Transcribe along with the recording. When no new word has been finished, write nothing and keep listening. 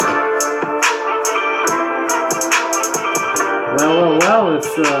go. It's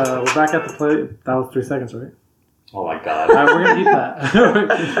we're back at the play. That was 3 seconds, right? Oh my god. We're gonna keep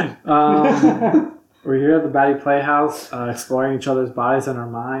that. We're here at the Batty Playhouse, exploring each other's bodies and our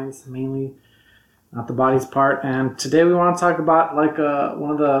minds, mainly, not the bodies part. And today we want to talk about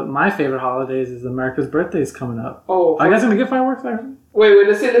one of my favorite holidays is America's birthday is coming up. Oh, are you guys gonna get fireworks? Actually? Wait.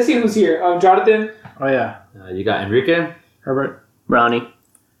 Let's see who's here. Jonathan. Oh yeah. You got Enrique, Herbert, Brownie.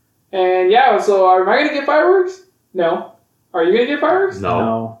 And yeah. So, am I gonna get fireworks? No. Are you gonna get fireworks?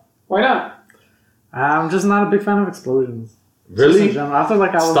 No. Why not? I'm just not a big fan of explosions. Really? I feel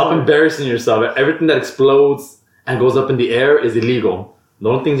like Stop embarrassing yourself. Everything that explodes and goes up in the air is illegal. The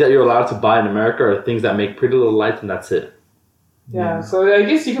only things that you're allowed to buy in America are things that make pretty little lights, and that's it. Yeah. So I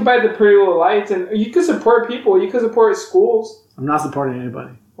guess you could buy the pretty little lights, and you could support people. You could support schools. I'm not supporting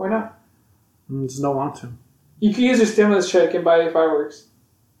anybody. Why not? I just don't want to. You could use your stimulus check and buy fireworks.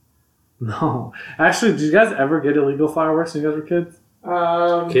 No. Actually, did you guys ever get illegal fireworks when you guys were kids?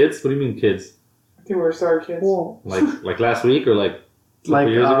 Kids? What do you mean kids? I think we're star kids. Well, Like last week or like a couple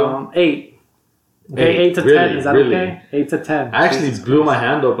years ago? 8. Okay, 8 to 10. Is that okay? 8 to 10. I actually blew my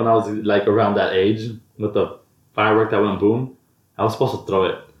hand up when I was like around that age with the firework that went boom. I was supposed to throw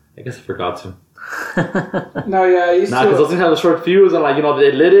it. I guess I forgot to. No, yeah, I used Nah, because those things have a short fuse and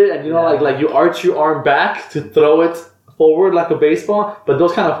they lit it and like you arch your arm back to throw it forward like a baseball. But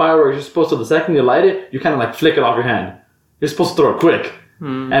those kind of fireworks, you're supposed to, the second you light it, you kind of like flick it off your hand. You're supposed to throw it quick.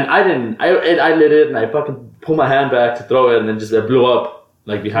 And I didn't. I lit it and I fucking pulled my hand back to throw it and then it blew up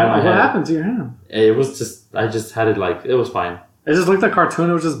like behind my head. What happened to your hand? It was just, I just had it like, it was fine. It just looked like a cartoon.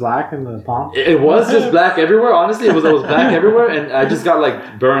 It was just black in the palm. It was just black everywhere. Honestly, it was black everywhere, and I just got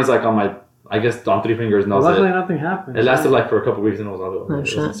like burns like on my, I guess on 3 fingers. And luckily, nothing happened. It lasted like for a couple weeks and it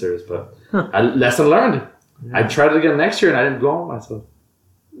wasn't serious. But lesson learned. Yeah. I tried it again next year and I didn't go on myself.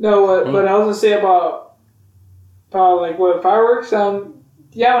 No, but I was gonna say about like what fireworks.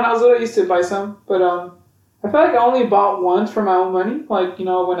 Yeah, when I was little, I used to buy some, but I feel like I only bought once for my own money. Like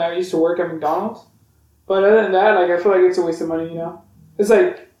when I used to work at McDonald's. But other than that, like I feel like it's a waste of money. It's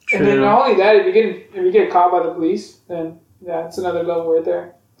like, True. And then not only that, if you get caught by the police, then yeah, it's another level right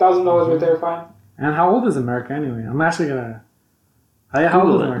there. $1,000 right there, fine. And how old is America anyway? I'm actually gonna. How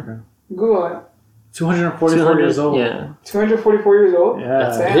old is America? Google it. 244 years old. Yeah. 244 years old. Yeah.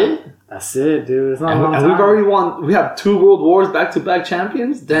 That's it. That's it, dude. It's not and, a long and time. we've already won. We have 2 world wars back-to-back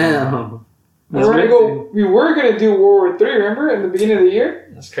champions. Damn. We were gonna do World War III. Remember in the beginning of the year?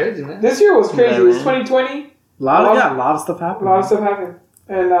 That's crazy, man. This year was crazy. It was 2020. A lot of stuff happened. A lot of stuff happened,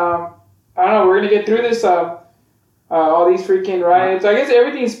 and I don't know. We're gonna get through this. All these freaking riots. I guess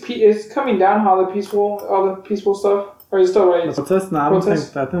it's coming down. All the peaceful stuff. Or is it still riots? Protests? No,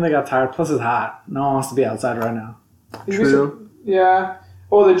 I think they got tired. Plus, it's hot. No one wants to be outside right now. True. Yeah.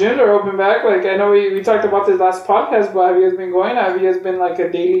 Well, the gyms are open back. Like I know we talked about this last podcast, but have you guys been going? Have you guys been like a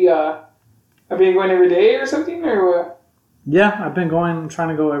daily? Have you been going every day or something, or what? Yeah, I've been going. Trying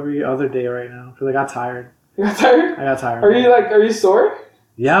to go every other day right now because I got tired. You got tired? I got tired. Are you sore?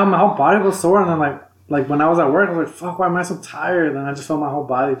 Yeah, my whole body was sore, and then like when I was at work, I was like, "Fuck, why am I so tired?" And then I just felt my whole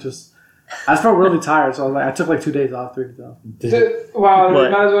body just. I just felt really tired, so I took like 2 days off, 3 days off. Wow,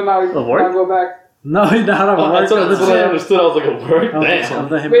 you might as well not go back. No, you're not at work. That's what I understood. I was like, at work? Damn.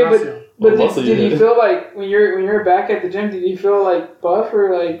 Wait, but did you feel like when you're back at the gym, did you feel like buff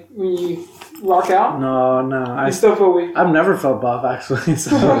or like when you walk out? No. You still feel weak? I've never felt buff, actually.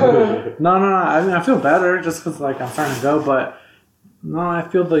 So. No. I mean, I feel better just because like I'm starting to go, but no, I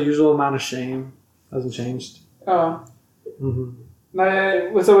feel the usual amount of shame hasn't changed. Oh.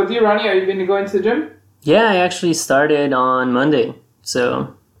 So with you, Ronnie, are you been going to the gym? Yeah, I actually started on Monday.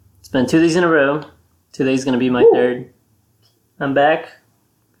 So it's been 2 days in a row. Today's going to be my third. I'm back.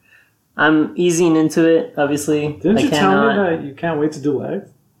 I'm easing into it, obviously. Didn't you tell me that you can't wait to do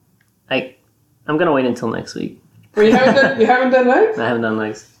legs? I'm going to wait until next week. Wait, you haven't done legs? I haven't done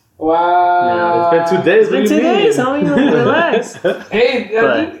legs. Wow. It's been 2 days. It's been 2 days. How are you going to relax? Hey,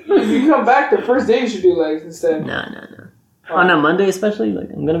 if you come back the first day, you should do legs instead. No. On a Monday especially, like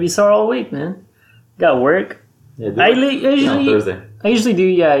I'm gonna be sore all week, man. Got work. Yeah, Thursday. I usually do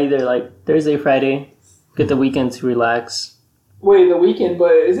either like Thursday, Friday. Get the weekend to relax. Wait, the weekend,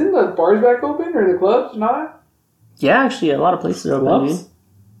 but isn't the bars back open or the clubs and all that? Yeah, actually, a lot of places are open. Dude.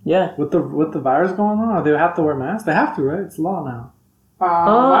 Yeah. With the virus going on, they have to wear masks. They have to, right? It's law now.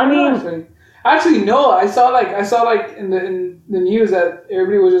 Actually, no. I saw like in the news that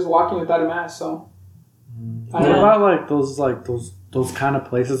everybody was just walking without a mask. So. What about like those kind of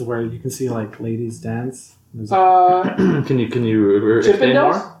places where you can see like ladies dance? Can you explain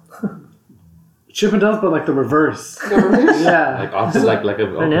more? Chippendales, but like the reverse. Yeah. Like opposite, like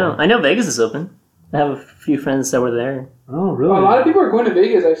a. I know Vegas is open. I have a few friends that were there. Oh, really? A lot of people are going to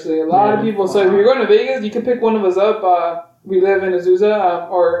Vegas, actually. A lot of people. So if you're going to Vegas, you can pick one of us up. We live in Azusa,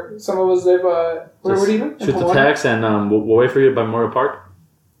 or some of us live... where do you live? Shoot the text, and we'll wait for you by Memorial Park.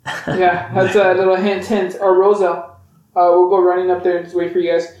 Yeah, that's a little hint. Or Roselle. We'll go running up there and just wait for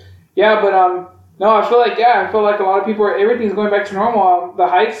you guys. Yeah, but no, I feel like a lot of people everything's going back to normal. The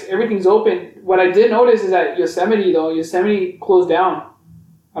hikes, everything's open. What I did notice is that Yosemite closed down.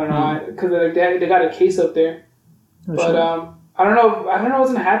 I don't know because they got a case up there. Oh, but sure. I don't know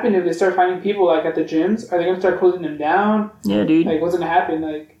what's gonna happen if they start finding people like at the gyms. Are they gonna start closing them down? Yeah, dude. Like what's gonna happen?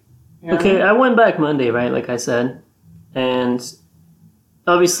 Like, you know Okay, what I went back Monday, right? Like I said, and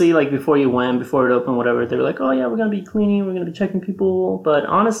obviously, like before it opened, whatever, they were like, "Oh yeah, we're gonna be cleaning, we're gonna be checking people." But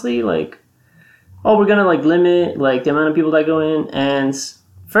honestly, like, we're gonna like limit like the amount of people that go in. And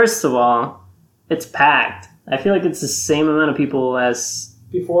first of all, it's packed. I feel like it's the same amount of people as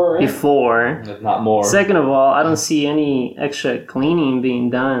before, right? before. If not more. Second of all, I don't see any extra cleaning being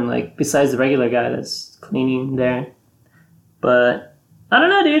done, like besides the regular guy that's cleaning there. But I don't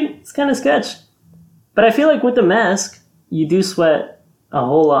know, dude. It's kind of sketch. But I feel like with the mask, you do sweat a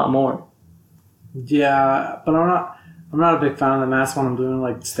whole lot more. Yeah, but I'm not a big fan of the mask when I'm doing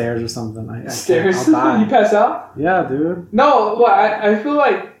like stairs or something. I Stairs? I'll die. You pass out? Yeah, dude. No, well, I feel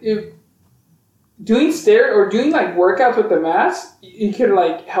like if doing like workouts with the mask, it could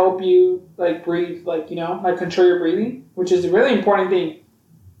like help you like breathe, like like control your breathing, which is a really important thing.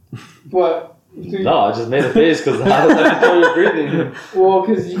 What? No, I just made a face because how does that control your breathing? Well,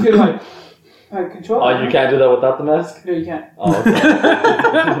 because you could like control. Oh, you can't do that without the mask? No, you can't. Oh, okay.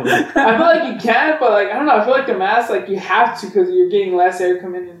 I feel like you can, but like I don't know. I feel like the mask, like you have to because you're getting less air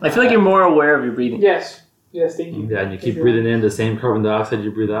coming in. I feel like you're more aware of your breathing. Yes, thank you. Yeah, and you keep breathing in the same carbon dioxide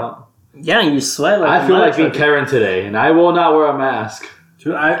you breathe out. Yeah, and you sweat like I feel like being Karen today, and I will not wear a mask.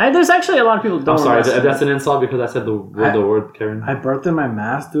 Dude, there's actually a lot of people who don't. I'm sorry, wear that's an insult because I said the word Karen. I burped in my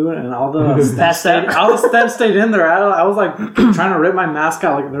mask, dude, and all the stems stayed in there. I was like trying to rip my mask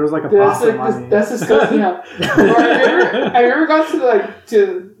out, like there was like a possum on me. That's disgusting. Have you ever gone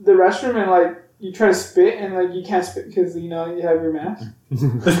to the restroom and like you try to spit and like you can't spit because you have your mask?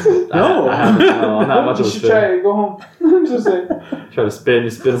 No, I'm not much You of a should spit. try it. Go home. I'm just saying. Try to spit and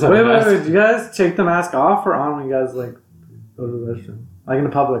you spit inside the mask. Wait. Do you guys take the mask off or on when you guys like go to the restroom? Like in a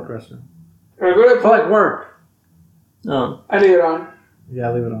public restroom? Or go to For like work. Oh. I leave it on.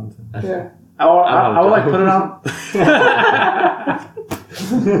 Yeah, leave it on too. Yeah. I would like put it on.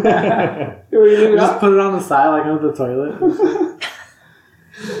 You leave it Just on? put it on the side, like under the toilet.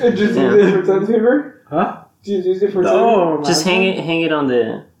 And just use it for toilet paper? Huh? Do you use it for toilet No. Just hang it on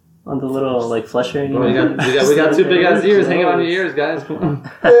the little like flusher. Well, we got two big ass ears hanging on your ears, guys. Come on.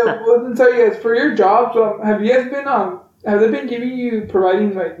 paper? Yeah, well, then tell you guys, for your jobs, have you guys been have they been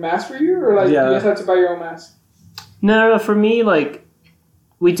providing like masks for you, or like you guys have to buy your own mask? No. For me, like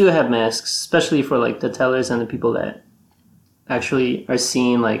we do have masks, especially for like the tellers and the people that actually are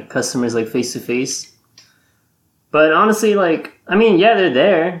seeing like customers like face to face. But honestly, like I mean, yeah, they're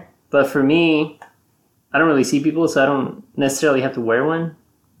there. But for me, I don't really see people, so I don't necessarily have to wear one.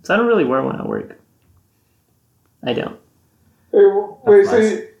 So I don't really wear one at work. I don't.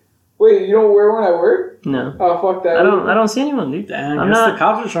 Wait, you don't wear one at work? No. Oh, fuck that. I don't see anyone, dude. Dang, I'm guess not. the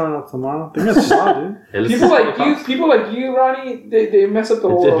cops are showing up tomorrow. I think that's fun, dude. People like you, Ronnie, they mess up the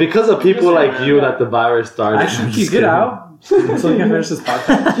whole It's world. because of people like you that the virus started. Actually, can you get out so we can finish this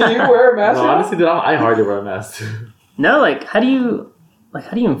podcast? Can you wear a mask? No, now? honestly, dude, I hardly wear a mask too. No, like how do you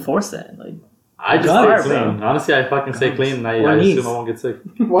enforce that? Like I just Guns, stay clean. bro. Honestly, I fucking stay clean, and I What assume needs? I won't get sick.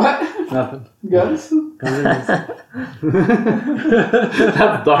 What? Nothing. Guns?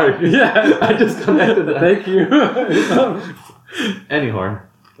 That's dark. Yeah. I just connected that. Thank you.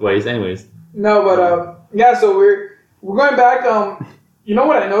 Anyways. No, but yeah. So we're going back. You know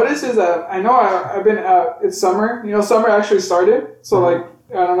what I noticed is that I've been it's summer. Summer actually started. So like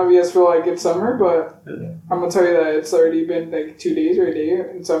I don't know if you guys feel like it's summer, but I'm gonna tell you that it's already been like 2 days or a day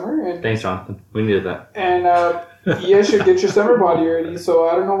in summer. And Thanks, Jonathan. We needed that. and you guys should get your summer body ready. So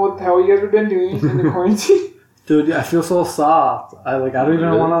I don't know what the hell you guys have been doing in the quarantine. Dude, I feel so soft. I don't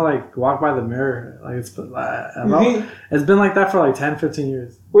even want to like walk by the mirror. Like it's been like that for like 10, 15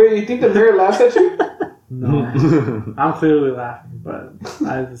 years. Wait, you think the mirror laughs at you? No, I'm clearly laughing, but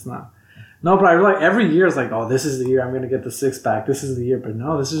I just not. No, but I feel like every year is like, oh, this is the year I'm gonna get the 6-pack. This is the year, but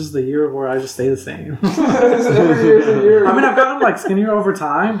no, this is just the year where I just stay the same. Every year's a year. I mean, I've gotten like skinnier over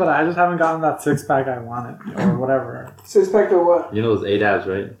time, but I just haven't gotten that 6-pack I wanted or whatever. 6-pack of what? You know those 8 abs,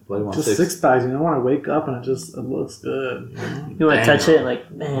 right? Bloody want Just 6. 6-packs, when I wake up and it looks good. you want to touch Damn. it, like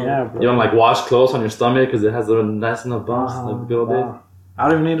man. Yeah, bro. You don't like wash clothes on your stomach because it has a nice enough bumps, like good old days. I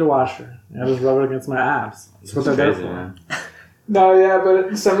don't even need a washer. I just rub it against my abs. That's what they're there for. Man. No, yeah,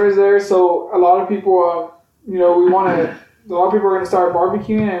 but summer's there, so a lot of people, we want to. A lot of people are going to start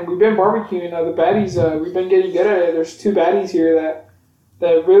barbecuing, and we've been barbecuing. The baddies, we've been getting good at it. There's 2 baddies here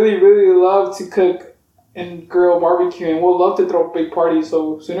that really, really love to cook and grill barbecue, and we'll love to throw big parties.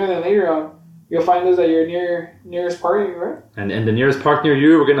 So sooner than later, you'll find us at your nearest party, right? And in the nearest park near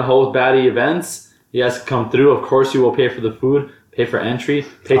you, we're going to hold baddie events. You guys can come through. Of course, you will pay for the food, pay for entry,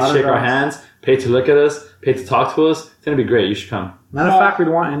 pay to shake our hands, pay to look at us, pay to talk to us. It's going to be great. You should come. Matter of fact, we'd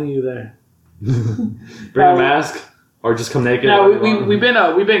want any of you there. Bring a mask or just come naked. No, we've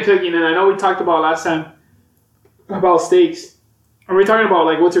been cooking, and I know we talked about last time about steaks. And we're talking about,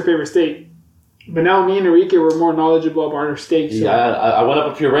 like, what's your favorite steak? But now me and Enrique were more knowledgeable about our steaks. So. Yeah, I went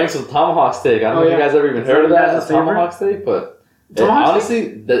up a few ranks with the tomahawk steak. I don't know if you guys ever even heard of that, tomahawk steak, but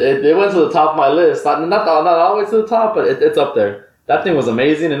honestly, it went to the top of my list. Not all the way to the top, but it's up there. That thing was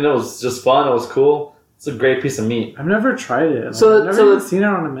amazing, and it was just fun. It was cool. It's a great piece of meat. I've never tried it. I've never seen it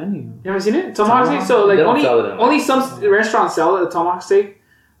on the menu. You haven't seen it? Tomahawk steak? So, like, only some restaurants sell the tomahawk steak.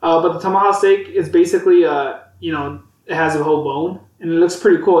 But the tomahawk steak is basically, it has a whole bone. And it looks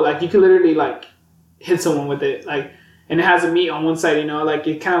pretty cool. Like, you can literally, like, hit someone with it. Like, and it has a meat on one side, like,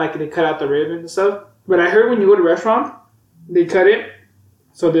 it kind of like they cut out the rib and stuff. But I heard when you go to a restaurant, they cut it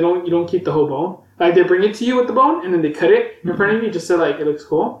so you don't keep the whole bone. Like, they bring it to you with the bone, and then they cut it in front of you just so, like, it looks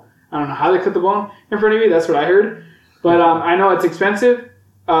cool. I don't know how they cut the bone in front of you. That's what I heard. But I know it's expensive.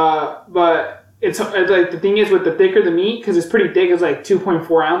 But it's like, the thing is, with the thicker the meat, because it's pretty thick, it's like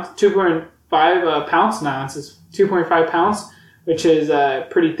 2.5 pounds. Now it's 2.5 pounds, which is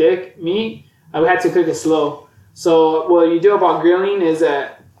pretty thick meat. We had to cook it slow. So what you do about grilling is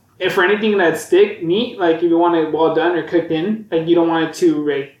that if for anything that's thick meat, like if you want it well done or cooked in, like you don't want it too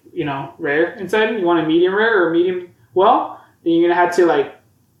rare inside. You want it medium rare or medium well, then you're gonna have to like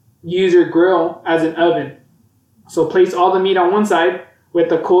use your grill as an oven. So place all the meat on one side with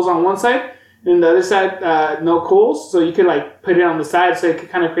the coals on one side, and the other side no coals. So you could like put it on the side, so it could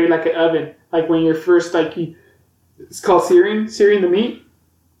kind of create like an oven. Like when you're first it's called searing the meat.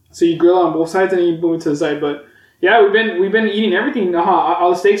 So you grill on both sides and then you move it to the side. But yeah, we've been eating everything.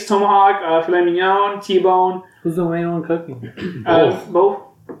 All the steaks, tomahawk, filet mignon, T-bone. Who's the main one cooking? Both.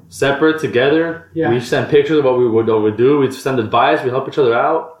 Separate, together. Yeah. We send pictures of what we would do. We send advice. We help each other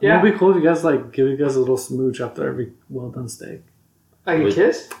out. Yeah. It'd be cool if you guys like give you guys a little smooch after every well done steak. Like a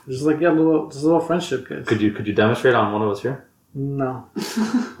kiss? Just like a little friendship kiss. Could you demonstrate on one of us here? No.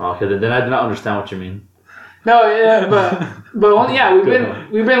 Okay, then I do not understand what you mean. No, yeah, but only, yeah,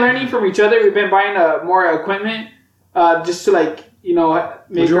 we've been learning from each other. We've been buying more equipment, just to like make.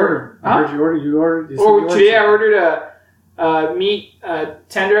 What'd you order? Huh? I heard you ordered. Today I ordered a meat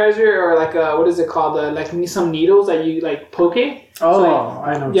tenderizer, or like what is it called? Like some needles that you like poke it. Oh, so,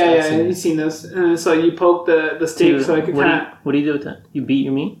 I know. Yeah, you've seen this. And so you poke the steak, so it can kind of. What do you do with that? You beat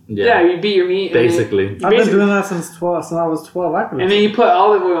your meat? Yeah, you beat your meat. Basically. I've been doing that since I was 12. And then you put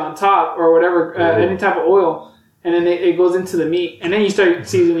olive oil on top, or whatever, any type of oil, and then it goes into the meat, and then you start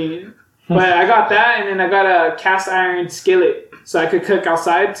seasoning it. But I got that, and then I got a cast iron skillet, so I could cook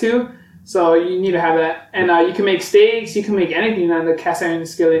outside too. So you need to have that, and you can make steaks, you can make anything on the cast iron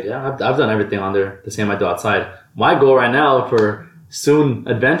skillet. Yeah, I've done everything on there. The same I do outside. My goal right now for soon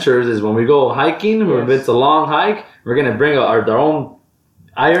adventures is when we go hiking, or if it's a long hike, we're gonna bring our own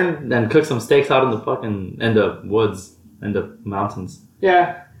iron and cook some steaks out in the woods and the mountains.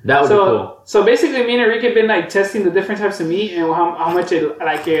 Yeah, that would be cool. So basically, me and Enrique have been like testing the different types of meat and how much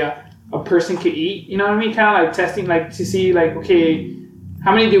a person could eat. You know what I mean? Kind of like testing, like to see like, okay,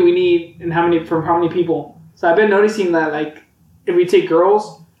 how many do we need and how many people. So I've been noticing that like if we take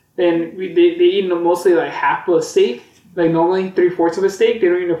girls, then they eat mostly like half of a steak. Like normally 3/4 of a steak, they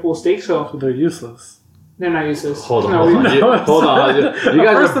don't eat a full steak, so they're useless. They're not useless. Hold on. You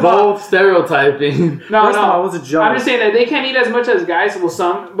guys are both stereotyping. No, it was a joke. I'm just saying that they can't eat as much as guys. Well,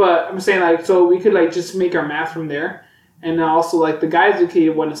 some, but I'm saying like so we could like just make our math from there, and also like the guys could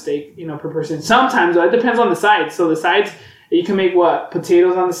eat one steak, per person. Sometimes it depends on the sides. So the sides. You can make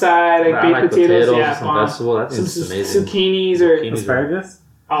potatoes on the side, like baked potatoes, some vegetable. That is amazing. Zucchinis or asparagus.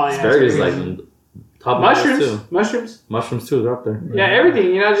 Oh yeah, asparagus is like top mushrooms too. They're up there. Yeah,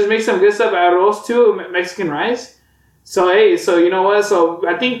 everything. Just make some good stuff. Arroz too, Mexican rice. So hey, you know what? So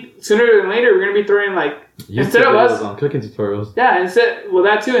I think sooner than later we're gonna be throwing like instead of us on cooking tutorials. Yeah, instead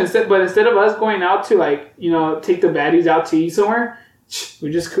of us going out to like take the baddies out to eat somewhere,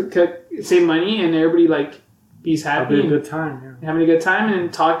 we just cook, save money, and everybody like. He's happy. Having a good time, yeah. Having a good time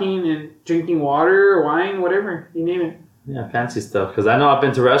and talking and drinking water, wine, whatever. You name it. Yeah, fancy stuff. Because I know I've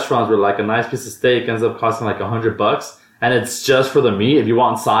been to restaurants where like a nice piece of steak ends up costing like $100. and it's just for the meat. If you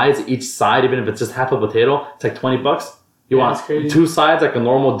want sides, each side, even if it's just half a potato, it's like $20. You want two sides, like a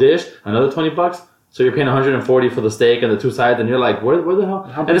normal dish, another $20. So you're paying $140 for the steak and the two sides, and you're like, where the hell?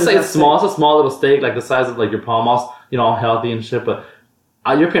 And it's like, it's small. It's a small little steak, like the size of like your palm, all, you know, all healthy and shit. But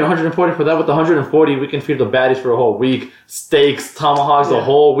you're paying $140 for that. With the $140, we can feed the baddies for a whole week. Steaks, tomahawks, the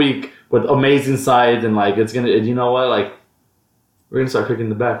whole week with amazing sides, and like it's gonna. You know what? Like we're gonna start cooking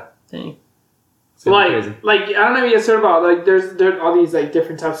the back. Dang. Like I don't know if you guys heard about like there's all these like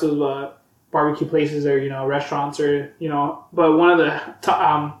different types of barbecue places or restaurants or but one of the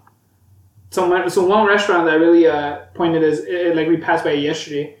so one restaurant that really pointed as like we passed by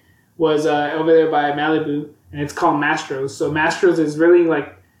yesterday was over there by Malibu, and it's called Mastro's. So Mastro's is really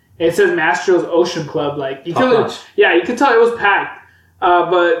like it says Mastro's Ocean Club. Like you could you could tell it was packed.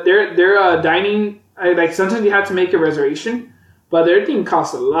 But their dining like sometimes you have to make a reservation. But everything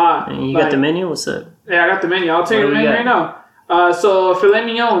costs a lot. And you got the menu? What's up? Yeah, I got the menu. I'll tell you the menu right now. So filet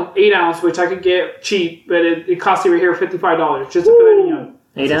mignon, 8 ounce, which I could get cheap, but it costs you right here $55 just a filet mignon.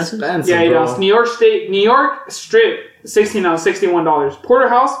 8 ounces? Yeah, 8 ounce. New York strip, 16 ounce, $61.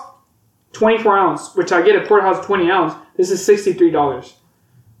 Porterhouse, 24 ounce, which I get at Porterhouse 20 ounce. This is $63.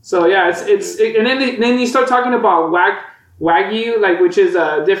 So yeah, it's and then you start talking about wagyu, like which is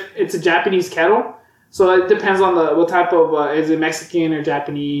it's a Japanese kettle. So it depends on what type of, is it Mexican or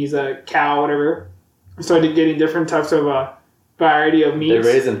Japanese, cow, whatever. Started getting different types of variety of meats.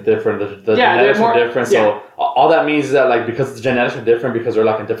 They're raising different. The genetics are different. So all that means is that like because the genetics are different, because they're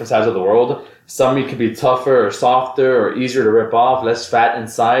like in different sides of the world, some meat could be tougher or softer or easier to rip off, less fat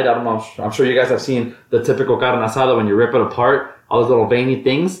inside. I don't know. I'm sure you guys have seen the typical carne asada when you rip it apart. All those little veiny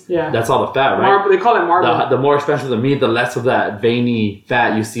things, that's all the fat, right? They call it marble. The more expensive the meat, the less of that veiny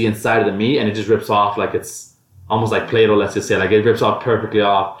fat you see inside of the meat, and it just rips off like it's almost like Play-Doh, let's just say. Like it rips off perfectly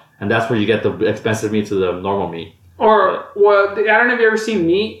off, and that's where you get the expensive meat to the normal meat. Well, I don't know if you ever seen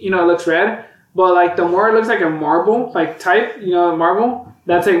meat, it looks red, but like the more it looks like a marble, like type, marble,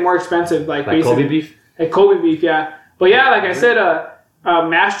 that's like more expensive. Like Kobe beef? Like Kobe beef, yeah. But yeah, like I said,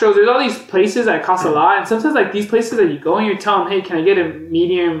 Mastro's, there's all these places that cost a lot, and sometimes like these places that you go and you tell them, hey, can I get a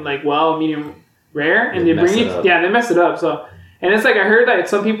medium medium rare, and they bring it, they mess it up. So, and it's like I heard that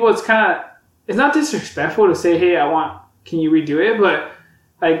some people, it's not disrespectful to say, hey, can you redo it, but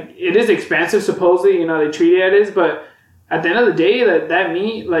like it is expensive supposedly, they treat it as, but at the end of the day, that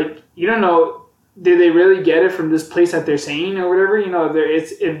meat, like you don't know, did they really get it from this place that they're saying or whatever?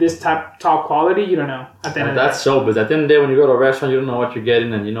 It's in this top quality. You don't know. At the end of the day. That's showbiz. At the end of the day, when you go to a restaurant, you don't know what you're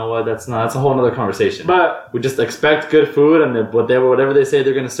getting, and you know what? That's a whole other conversation. But we just expect good food, and whatever they say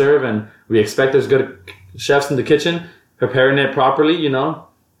they're going to serve, and we expect there's good chefs in the kitchen preparing it properly.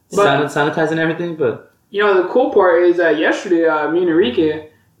 Sanitizing everything. But the cool part is that yesterday, me and Enrique,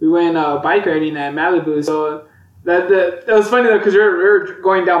 we went bike riding at Malibu. So. That was funny though, because we were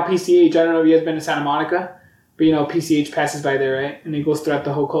going down PCH. I don't know if you guys been to Santa Monica, but PCH passes by there, right? And it goes throughout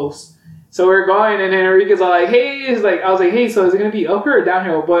the whole coast. So we're going, and then Enrique's all like, "Hey," I was like, "Hey, so is it gonna be uphill or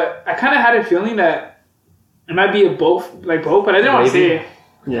downhill?" But I kind of had a feeling that it might be both, but I didn't want to say it.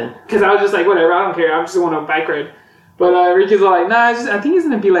 Yeah. Because I was just like, whatever, I don't care. I just want to bike ride. But Enrique's all like, nah, I think it's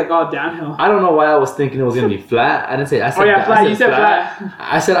gonna be like all downhill. I don't know why I was thinking it was gonna be flat. I didn't say. I said, flat. You said flat.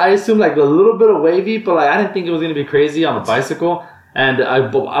 I said I assumed like a little bit of wavy, but like I didn't think it was gonna be crazy on a bicycle. And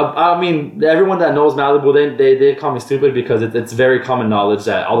I mean, everyone that knows Malibu, they call me stupid because it's very common knowledge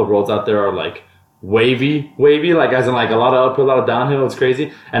that all the roads out there are like wavy, like as in like a lot of uphill, a lot of downhill. It's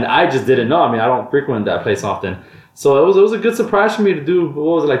crazy, and I just didn't know. I mean, I don't frequent that place often, so it was a good surprise for me to do.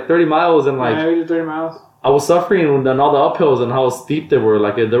 What was it, like 30 miles and like? Yeah, we did 30 miles. I was suffering on all the uphills and how steep they were.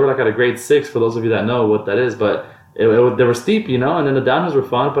 Like they were like at a grade 6 for those of you that know what that is. But they were steep, and then the downhills were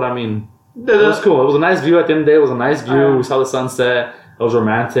fun. But I mean, it was cool. It was a nice view at the end of the day. It was a nice view. We saw the sunset. It was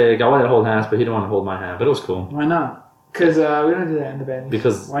romantic. I wanted to hold hands, but he didn't want to hold my hand. But it was cool. Why not? Because we don't do that in the band.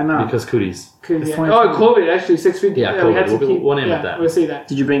 Because why not? Because cooties. COVID, actually, 6 feet. Yeah, COVID. We'll name it that. We'll say that.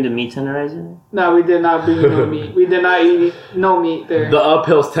 Did you bring the meat tenderizer? No, we did not bring no meat. We did not eat no meat there. The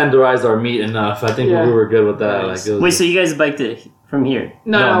uphills tenderized our meat enough. I think we were good with that. Nice. Wait, so you guys biked it from here?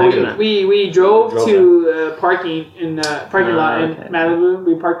 No, we drove to parking in the parking lot in Malibu.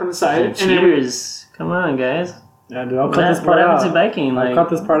 We parked on the side. Cheaters. Come on, guys. Yeah, dude, I'll cut this part out. What happened to biking? I'll cut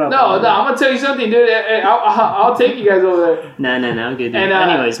this part out. No, I'm gonna tell you something, dude. I'll take you guys over there. No, I'm good. And,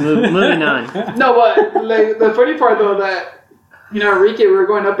 anyways, moving on. No, but like the funny part though that Enrique, we were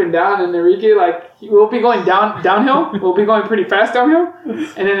going up and down, and Enrique we'll be going downhill. We'll be going pretty fast downhill, and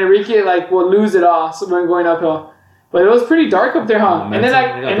then Enrique will lose it all. So we're going uphill, But it was pretty dark up there, huh? Oh, and then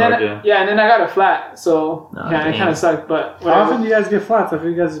dark, and then I got a flat, so Oh, yeah, it dang. kind of sucked. But How whatever. often do you guys get flats? I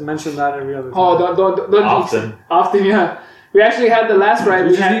think you guys mentioned that every other time. Oh, don't Often. often, yeah. We actually had the last ride. You We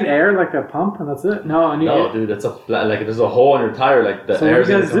just had need air, like a pump, and that's it. no, No, dude, that's a flat. Like there's a hole in your tire. Like the So what air's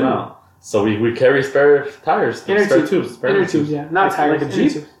do you gonna guys come do? out. So we carry spare tires, Inner spare tubes. tubes, spare Inner tubes, yeah, not Like- tires. like a inner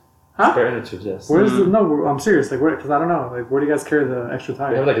Jeep? tubes. Huh? Spare inner tubes, yes. Where's the no? I'm serious. Like, where? Because I don't know. Like, where do you guys carry the extra We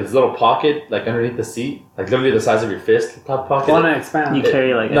tire? have like this little pocket, like underneath the seat, like literally the size of your fist, top pocket. Want to expand? You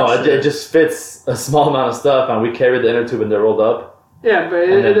carry like No, extra. it just fits a small amount of stuff, and we carry the inner tube and they're rolled up. Yeah, but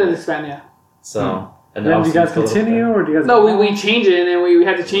And it then- doesn't expand, yeah. So, and Then do you obviously guys fill it up continue, there. or do you guys? No, we change it and then we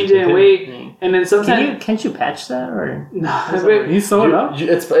had to change it and Continue. wait, and then sometimes Can't you patch that or? no, You sew it up.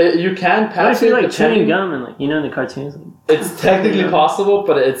 You can What patch if you it, like chewing depending- gum and like you know in the cartoons? Like, It's technically possible,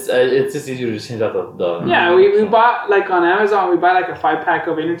 but it's just easier to just change out the yeah, we bought like on Amazon we buy like a 5-pack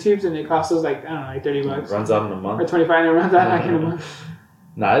of inner tubes and it costs us like I don't know like $30 runs out in a or month. 25 and it runs out like in a month.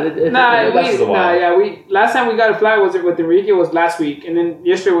 Nah, it lasts a while. We last time we got a flat was it with Enrique was last week and then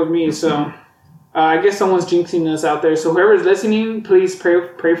yesterday was me so. I guess someone's jinxing us out there. So whoever's listening, please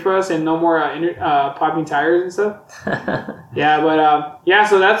pray for us and no more popping tires and stuff. Yeah, but yeah.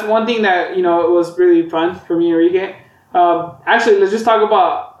 So that's one thing that it was really fun for me and Enrique. Actually, let's just talk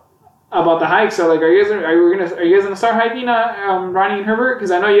about the hike. So like, are you guys gonna start hiking? Ronnie and Herbert,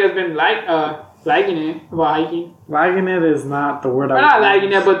 because I know you guys been lagging it about hiking. Lagging it is not the word. We're not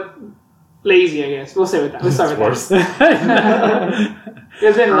lagging it, but lazy. I guess we'll say with that. Let's start with that.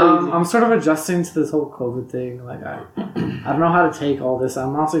 It's been lazy. I'm sort of adjusting to this whole COVID thing. Like I don't know how to take all this.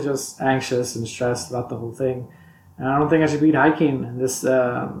 I'm honestly just anxious and stressed about the whole thing, and I don't think I should be hiking in this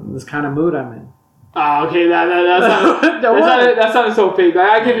kind of mood I'm in. Oh, okay. That sounded so fake. Like,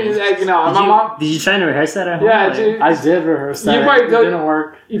 I can, my mom. Did you try to rehearse that at home? Yeah, Like, dude, I did rehearse that. You probably it told- didn't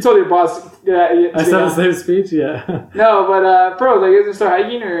work. you told your boss. I said the same speech. Yeah, No, but bro, like, you gonna start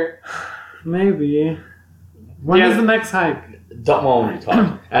hiking or? maybe. When Yeah. is the next hike? Don't want when you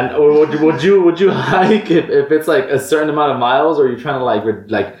talk. And would you hike if it's like a certain amount of miles, or are you trying to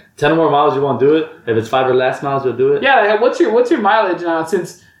like 10 more miles you won't do it? If it's 5 or less miles you'll do it? Yeah, like, what's your mileage now?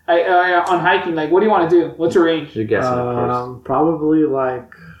 Since on hiking, like, what do you want to do? What's your range? You're guessing, of course. Probably like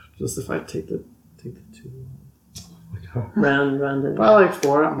just if I take the 2. round it. Probably like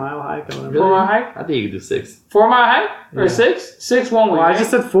 4-mile hike. Or whatever. 4-mile hike? I think you could do 6. 4-mile hike or Yeah. 6? 6 one way. Well, I right?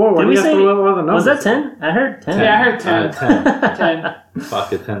 just said 4. Why Did do we you have say? to what are the Was numbers? that 10? I heard 10. Yeah, I heard 10. 10. 10.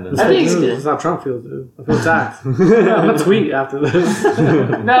 Fuck it, 10 then. This I fake think it's news. good. It's not Trump feels, dude. I feel taxed. I'm gonna tweet after this.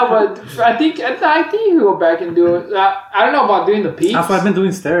 No, but I think you can go back and do it. I don't know about doing the peaks. That's why I've been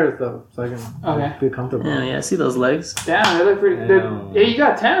doing stairs though, so I can Okay. be comfortable. Yeah, I see those legs. Damn, they look pretty. Damn. Yeah, you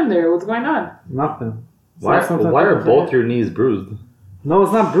got 10 there. What's going on? Nothing. It's Why not something are I forget. both your knees bruised? No,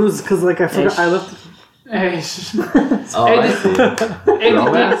 it's not bruised because like I forgot I left. Hey, Oh, Hey, I did- see. hey,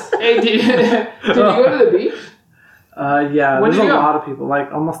 Romance? did you go to the beach? Yeah, When there's did a you go? lot of people.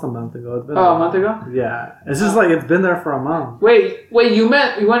 Like almost a month ago. It's been Oh, a month ago? Yeah, it's just like it's been there for a month. Wait, you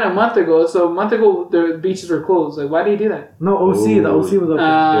went a month ago. So a month ago the beaches were closed. Like, why did you do that? No, OC. The Ooh. OC was open.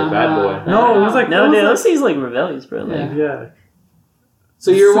 You're a bad boy. No, it was like No, it was dude, like- those things like rebellious, bro. Like, Yeah. yeah.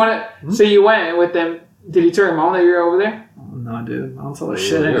 So So you went with them. Did you tell your mom that you were over there? No, dude. I don't tell her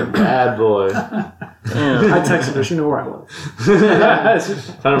shit. You're a I bad boy. damn. texted her. She knew where I was.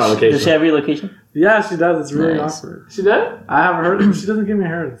 Tell me my Does she location. have your location? Yeah, she does. It's really Nice. awkward. She did? I haven't heard. She doesn't give me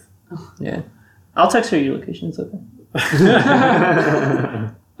hers. Yeah. I'll text her your location. It's okay.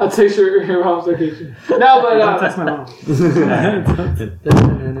 I'll text your mom's location. No, but Don't text my mom.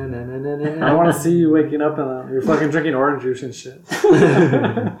 I want to see you waking up and you're fucking drinking orange juice and shit.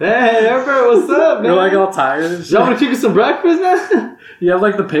 Hey, Herbert, what's up, man? You're like all tired and shit. Y'all want to cook us some breakfast, man? You have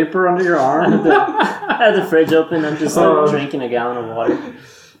like the paper under your arm. I have the fridge open. I'm just like drinking a gallon of water.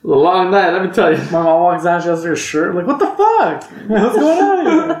 It's a long night, let me tell you. My mom walks down. She has her shirt. I'm like, what the fuck? What's going on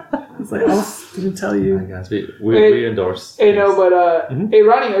here? It's like, I didn't tell you. Guys, we endorse. hey, no, but hey,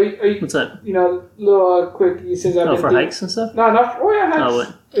 Ronnie, are you What's up? little quick? Since I've Oh, been for through- hikes and stuff? No, not. Oh yeah, hikes. Oh,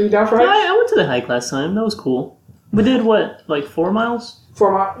 what? Are you down for No, hikes? I went to the hike last time. That was cool. We did what? Like 4 miles?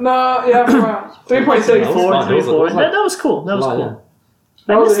 4 miles. No, yeah, 4 miles. 3.6. That was Four, fun. three, That was four. like- That was cool. That was Wow, cool.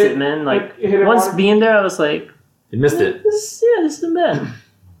 That I was a missed hit- it, man. Like you hit it once hard? being there, I was like, You missed it. this isn't bad.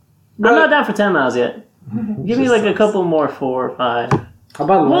 But- I'm not down for 10 miles yet. Give me like a couple more 4 or 5. How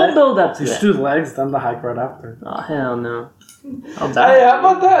about We'll legs? build up to You that. should do legs, then the hike right after. Oh hell no! I'll die. Hey, how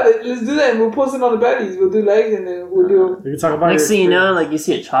about that? Let's do that and we'll post it on the baddies. We'll do legs and then we'll do. You can talk about Next your thing you know, experience. like you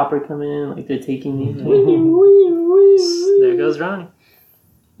see a chopper come in, like they're taking me. There goes Ronnie.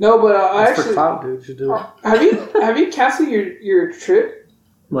 No, but I That's for actually clout, dude. You should do it. have you canceled your trip?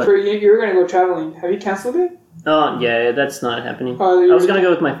 What? For you were gonna go traveling. Have you canceled it? Oh, yeah, that's not happening. Oh, I was going to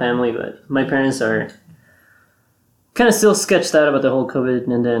go with my family, but my parents are kind of still sketched out about the whole COVID.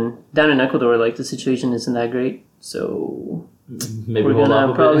 And then down in Ecuador, like, the situation isn't that great. So Maybe we're hold going off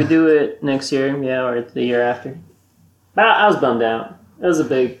to a probably bit. do it next year, yeah, or the year after. But I was bummed out. It was a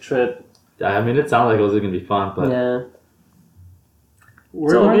big trip. I mean, it sounded like it was going to be fun, but Yeah.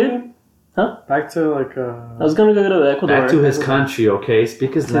 Where all were good. you? Huh? Back to like I was going to go to Ecuador. back to his country, okay?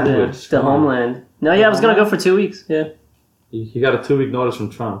 Speak his to language. the Come on. homeland. No, yeah, I was going to go for 2 weeks. Yeah. He got a 2-week notice from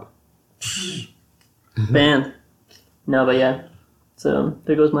Trump. Banned. No, but yeah. So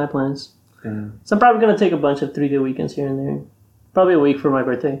there goes my plans. Damn. So I'm probably going to take a bunch of 3-day weekends here and there. Probably a week for my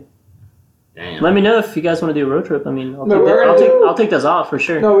birthday. Damn. Let me know if you guys want to do a road trip. I mean, No, we're gonna I'll take those off for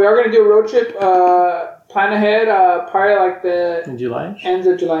sure. No, we are gonna do a road trip. Plan ahead. Probably like the in July. end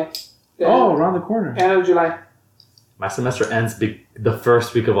of July. The Oh, around the corner. end of July. My semester ends the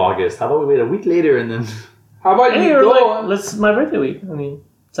first week of August. How about we wait a week later and then... How about Hey, you or go? like, let's my birthday week. I mean,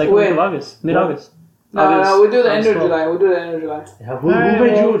 second week When? of August, mid-August. No, August- we'll do the end August of 12th. July. We'll do the end of July. Yeah, who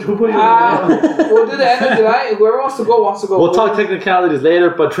made you? Who put you? We'll do the end of July. Whoever wants to go, wants to go. We'll talk technicalities later,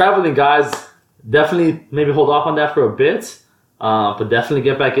 but traveling, guys, definitely maybe hold off on that for a bit. But definitely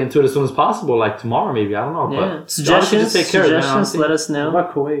get back into it as soon as possible, like tomorrow maybe. I don't know. Yeah. But Suggestions. honestly, just take care of it, man, Suggestions. honestly. Let us What know.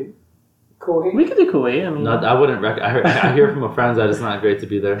 about Kuwait? Cool. We could do Kuwait. I mean, No, I wouldn't. I hear from my friends that it's not great to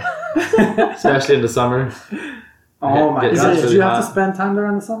be there, especially in the summer. Oh my It's god! really Did you have hot. to spend time there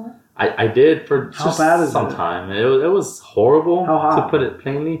in the summer? I did for How just bad is some it? time. It was horrible, How hot? to put it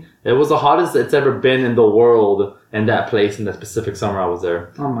plainly. It was the hottest it's ever been in the world in that place in that specific summer I was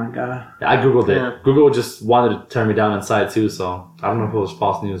there. Oh my god! I Googled it. Yeah. Google just wanted to turn me down inside too, so I don't know if it was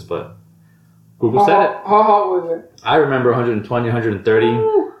false news, but Google How, said it. how hot was it? I remember 120, 130,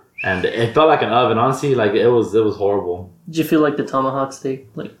 and it felt like an oven. Honestly, like it was horrible. did you feel like the tomahawk steak?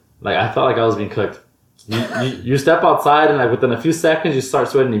 Like, Like I felt like I was being cooked. You step outside and like within a few seconds you start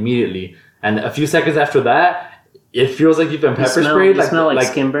sweating immediately, and a few seconds after that it feels like you've been pepper sprayed. You smell like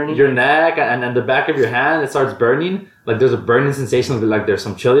skin burning. Your neck and then the back of your hand, it starts burning. Like there's a burning sensation, like there's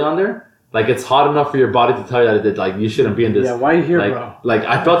some chili on there. Like it's hot enough for your body to tell you that it did, like you shouldn't be in this. Yeah, why are you here, like, bro? Like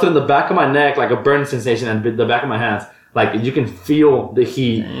I felt it in the back of my neck, like a burning sensation, and the back of my hands. Like you can feel the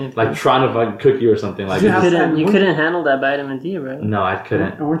heat, Dang. like trying to like cook you or something. Like You it have just- you couldn't handle that vitamin D, bro. no, I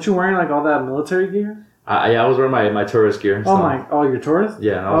couldn't. And weren't you wearing like all that military gear? I was wearing my tourist gear. Oh so- my! Oh, you're tourist?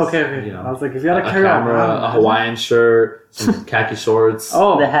 Yeah. I was, Okay. You know, I was like, if you had a to carry camera, around, a Hawaiian shirt, some khaki shorts.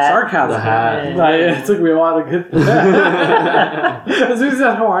 Oh, The hat. sarcasm. The hat. Yeah. Like, it took me a while to get that. As soon as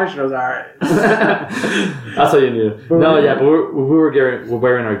that Hawaiian shirt, I was alright. That's all you knew. No, yeah, but we're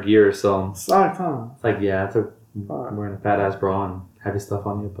wearing our gear, so Sucked, huh? it's like it's wearing a fat ass bra and heavy stuff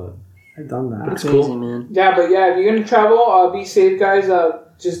on you, but I've done that. It's Crazy, cool. man. Yeah, but yeah, if you're gonna travel, be safe, guys.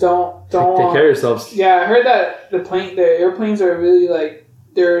 Just don't. take care of yourselves. Yeah, I heard that the airplanes are really like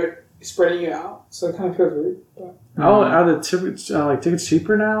they're spreading you out, so it kind of feels weird. But. Oh, are the tickets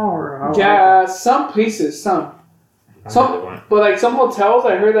cheaper now, or how? Yeah, some places, some, but like some hotels,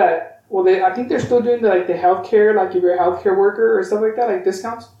 I heard that. Well, I think they're still doing the healthcare, like if you're a healthcare worker or stuff like that, like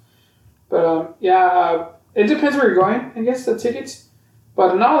discounts. But it depends where you're going. I guess the tickets.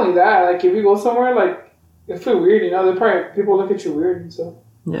 But not only that, like if you go somewhere, like it feels weird, you know. They probably people look at you weird and stuff.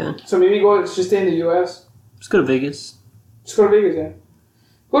 Yeah. So maybe just stay in the U.S. Just go to Vegas. Just go to Vegas, yeah.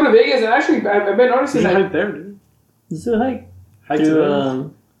 Go to Vegas, and actually, I've been noticing There's a that. hike there, dude. Just do a hike. Hike to Do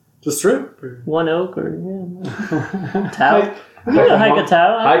Vegas. The strip. Or- One Oak or yeah. Tau. Like, We could hike a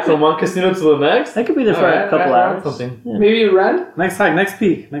Tau. Hike from one casino to the next. I could be there for a couple hours. Something. maybe run Next hike, next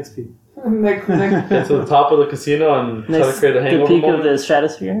peak. next. Get to the top of the casino and try to Next, create a the hangover peak moment. of the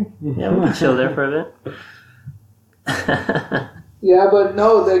stratosphere. Yeah, we could chill there for a bit. Yeah, but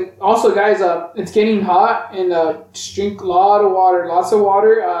no. Also, guys, it's getting hot, and just drink a lot of water, lots of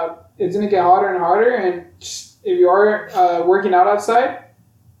water. It's gonna get hotter and hotter, and just, if you are working out outside,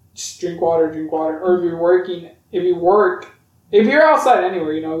 just drink water. Or if you're outside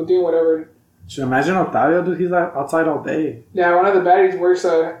anywhere, you know, doing whatever. Should imagine Octavio, dude. He's like outside all day. Yeah, one of the baddies works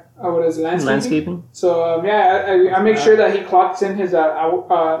what is it, Landscaping. So I make sure that he clocks in his not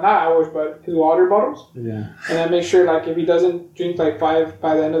hours, but his water bottles. Yeah. And I make sure, like, if he doesn't drink, like, 5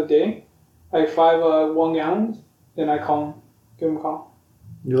 by the end of the day, like 5 1 gallons, then I call him, give him a call.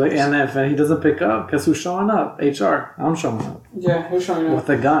 You're like, and if he doesn't pick up, guess who's showing up? HR. I'm showing up Yeah, he's showing up. with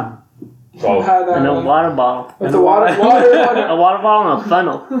a gun. Oh. And a water bottle. With the water. A water bottle and a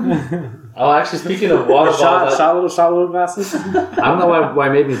funnel. Oh, actually, speaking of water bottles, shot little glasses. I don't know why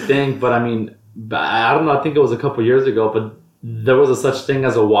it made me think, but I mean, I don't know. I think it was a couple years ago, but there was a such thing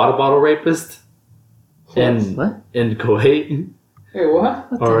as a water bottle rapist in What? Kuwait. Hey, what?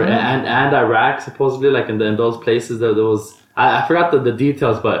 Or and Iraq, supposedly, like in those places there was I forgot the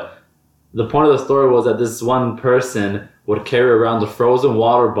details, but the point of the story was that this one person would carry around a frozen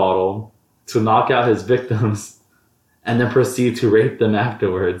water bottle to knock out his victims and then proceed to rape them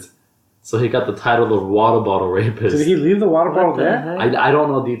afterwards. So he got the title of water bottle rapist. Did he leave the water bottle there? I don't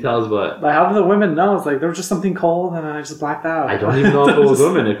know details, but Like, how did the women know? It's like there was just something cold and I just blacked out. I don't even know if it was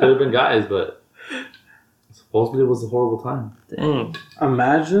women. It could have been guys, but supposedly it was a horrible time. Dang.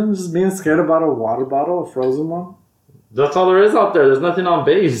 Imagine just being scared about a water bottle, a frozen one. That's all there is out there. There's nothing on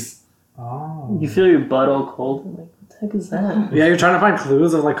base. Oh. You feel your butthole cold? I'm like, what the heck is that? Yeah, you're trying to find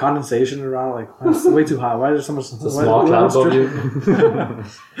clues of like condensation around. Like, it's way too hot. Why is there so much? It's a small cloud above you.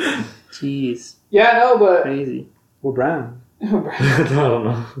 Jeez. Yeah, no, but Crazy. What brand? I don't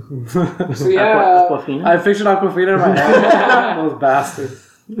know. so yeah, Aquafina? I pictured Aquafina in my head. Those bastards.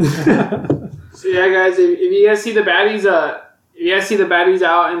 so yeah, guys, if you guys see the baddies, if you guys see the baddies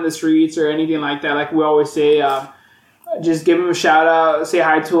out in the streets or anything like that, like we always say, just give them a shout out, say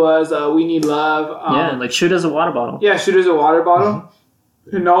hi to us. We need love. Yeah, like shoot us a water bottle. Yeah, shoot us a water bottle.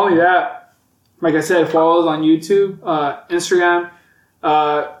 And not only that, like I said, follow us on YouTube, Instagram,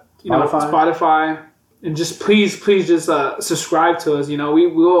 Spotify, and just please just subscribe to us. You know,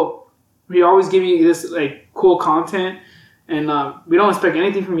 we always give you this like cool content, and we don't expect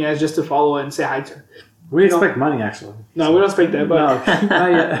anything from you guys, just to follow it and say hi to it. We expect money, actually. No, we don't expect that, but No,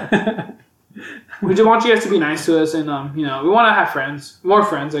 not yet. we just want you guys to be nice to us, and we want to have friends, more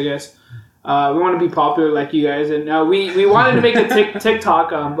friends, I guess. We want to be popular like you guys, and we wanted to make a TikTok,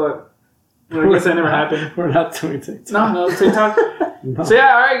 but I guess that never happened. We're not doing TikTok. No TikTok. No. So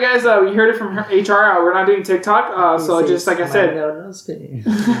yeah, all right, guys. We heard it from HR. We're not doing TikTok. So just like I said.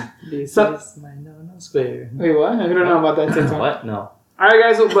 Square. Wait, what? I don't know about that TikTok. What? No. All right,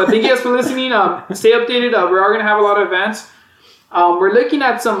 guys. But thank you guys for listening. Stay updated. We are gonna have a lot of events. We're looking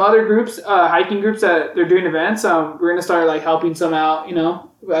at some other groups, hiking groups that they're doing events. We're gonna start like helping some out. I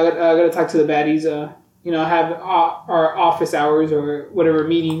gotta talk to the baddies. Have our office hours or whatever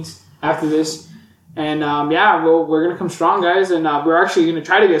meetings after this. And we're gonna come strong, guys, and we're actually gonna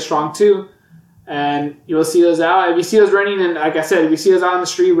try to get strong too. And you'll see us out. If you see us running, and like I said, if you see us out on the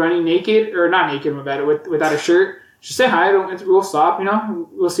street running naked or not naked, without a shirt, just say hi. We'll stop.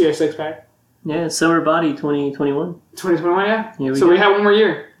 We'll see our 6-pack. Yeah, Summer Body 2021. 2021, yeah. Here we So go. we have one more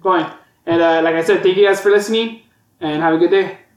year going. And like I said, thank you guys for listening, and have a good day.